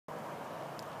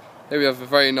Here we have a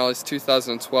very nice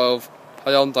 2012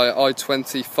 Hyundai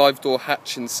I20 5-door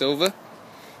hatch in silver.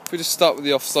 If we just start with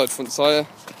the offside front tyre,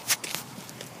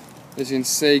 as you can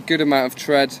see, good amount of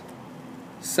tread,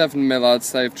 7mm I'd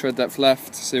say of tread depth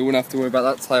left, so you wouldn't have to worry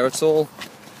about that tyre at all.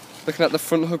 Looking at the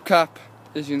front hubcap,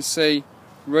 as you can see,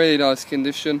 really nice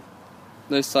condition,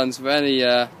 no signs of any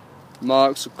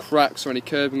marks or cracks or any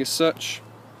curbing as such.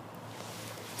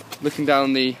 Looking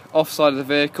down the offside of the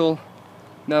vehicle,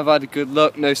 now I've had a good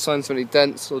look, no signs of any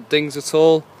dents or dings at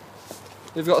all.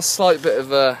 We've got a slight bit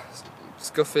of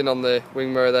scuffing on the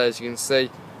wing mirror there, as you can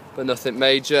see, but nothing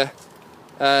major.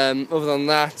 Other than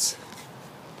that,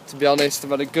 to be honest, I've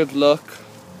had a good look,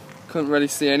 couldn't really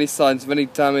see any signs of any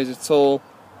damage at all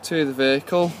to the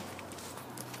vehicle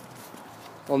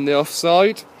on the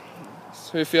offside.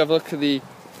 So if you have a look at the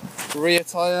rear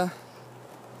tyre,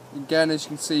 again, as you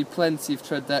can see, plenty of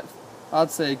tread depth.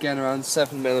 I'd say again around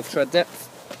 7mm of tread depth.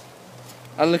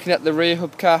 And looking at the rear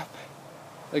hubcap,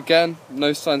 again,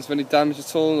 no signs of any damage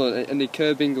at all, or any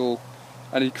curbing or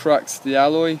any cracks to the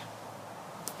alloy.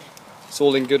 It's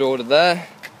all in good order there.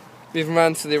 Moving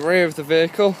around to the rear of the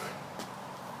vehicle,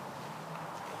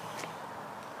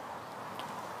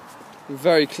 a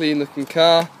very clean looking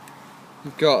car.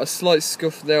 We've got a slight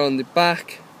scuff there on the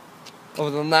back.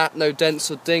 Other than that, no dents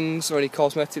or dings or any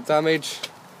cosmetic damage.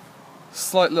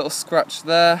 Slight little scratch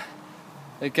there.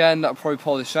 Again, that'll probably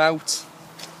polish out.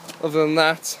 Other than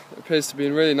that, it appears to be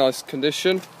in really nice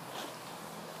condition.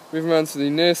 Moving around to the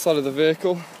near side of the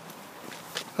vehicle,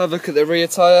 have a look at the rear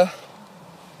tyre.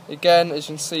 Again, as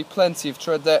you can see, plenty of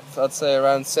tread depth, I'd say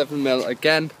around 7mm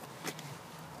again.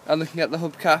 And looking at the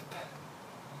hubcap,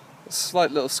 a slight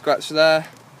little scratch there.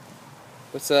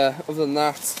 But other than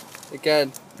that,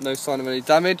 again, no sign of any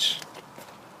damage.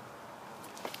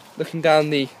 Looking down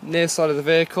the near side of the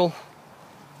vehicle,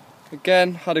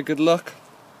 again, had a good look.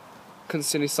 Couldn't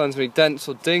see any signs of any dents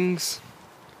or dings.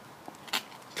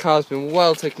 Car's been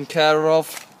well taken care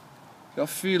of. Got a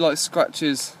few light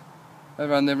scratches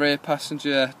around the rear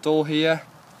passenger door here.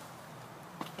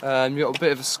 You've got a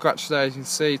bit of a scratch there, as you can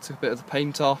see, took a bit of the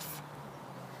paint off.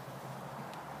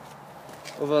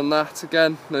 Other than that,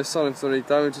 again, no signs of any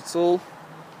damage at all.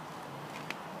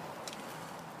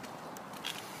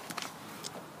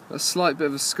 A slight bit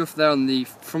of a scuff there on the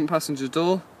front passenger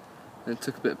door, and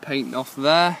took a bit of paint off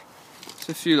there. Just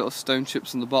a few little stone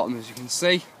chips on the bottom, as you can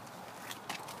see.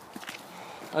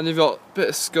 And you've got a bit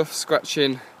of scuff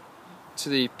scratching to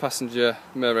the passenger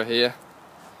mirror here.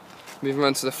 Moving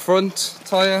around to the front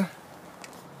tyre,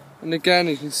 and again,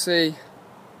 you can see,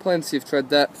 plenty of tread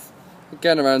depth.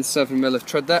 Again, around 7mm of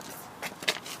tread depth.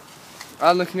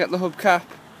 And looking at the hubcap,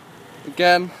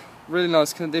 again, really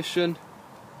nice condition.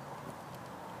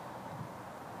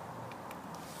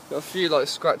 Got a few light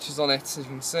scratches on it, as you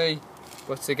can see,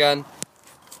 but again,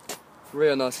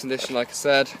 real nice condition, like I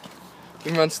said.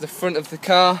 Moving around to the front of the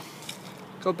car,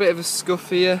 got a bit of a scuff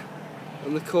here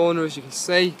on the corner, as you can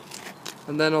see,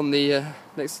 and then on the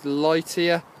next to the light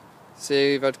here,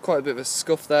 see we've had quite a bit of a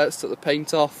scuff there. It's took the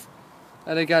paint off,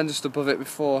 and again just above it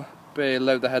before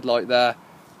below the headlight there,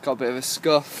 got a bit of a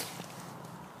scuff.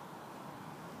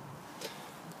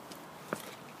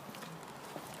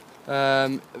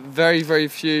 Very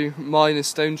few minor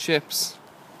stone chips.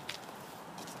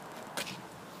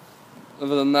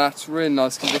 Other than that, really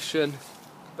nice condition.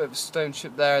 A bit of a stone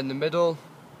chip there in the middle.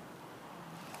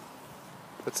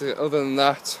 But other than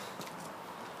that,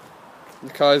 the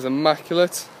car is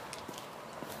immaculate.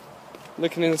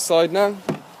 Looking inside now.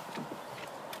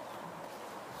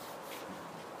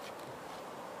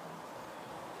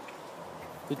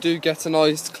 You do get a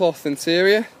nice cloth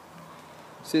interior.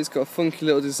 See, it's got a funky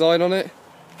little design on it.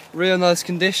 Real nice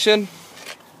condition.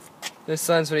 No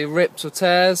signs of any rips or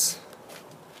tears.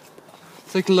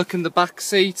 Take a look in the back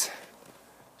seat.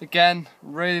 Again,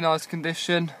 really nice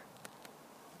condition.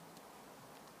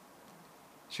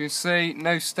 As you can see,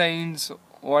 no stains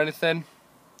or anything.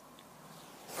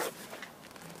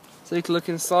 Take a look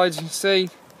inside, as you can see,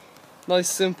 nice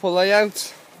simple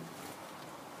layout.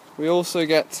 We also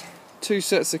get 2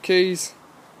 sets of keys,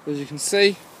 as you can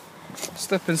see.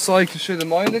 Step inside to show the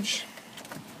mileage.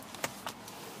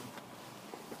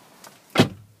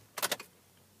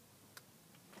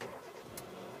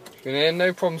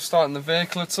 No problem starting the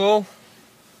vehicle at all.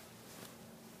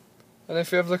 And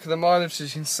if you have a look at the mileage,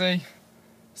 as you can see,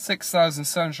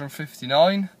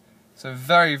 6,759, so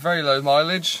very low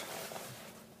mileage.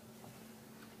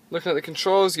 Looking at the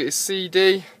controls, you get your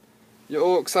CD, your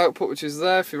aux output, which is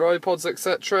there for your iPods,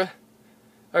 etc.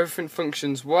 Everything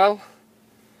functions well.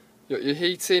 You got your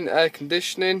heating, air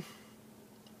conditioning.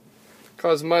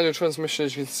 Car's manual transmission,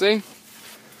 as you can see.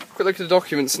 Quick look at the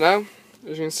documents now.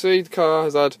 As you can see, the car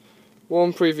has had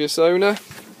one previous owner.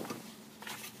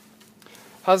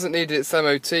 Hasn't needed its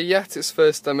MOT yet, its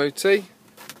first MOT.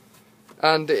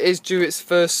 And it is due its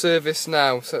first service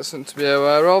now, so that's something to be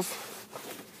aware of.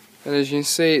 And as you can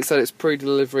see, it said it's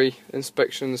pre-delivery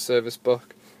inspection in the service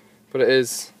book, but it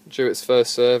is due its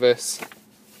first service.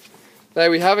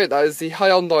 There we have it, that is the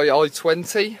Hyundai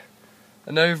i20.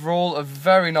 And overall, a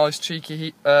very nice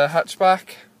cheeky hatchback.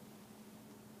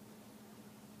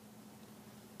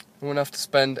 You won't have to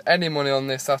spend any money on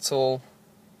this at all.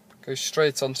 Go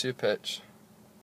straight onto your pitch.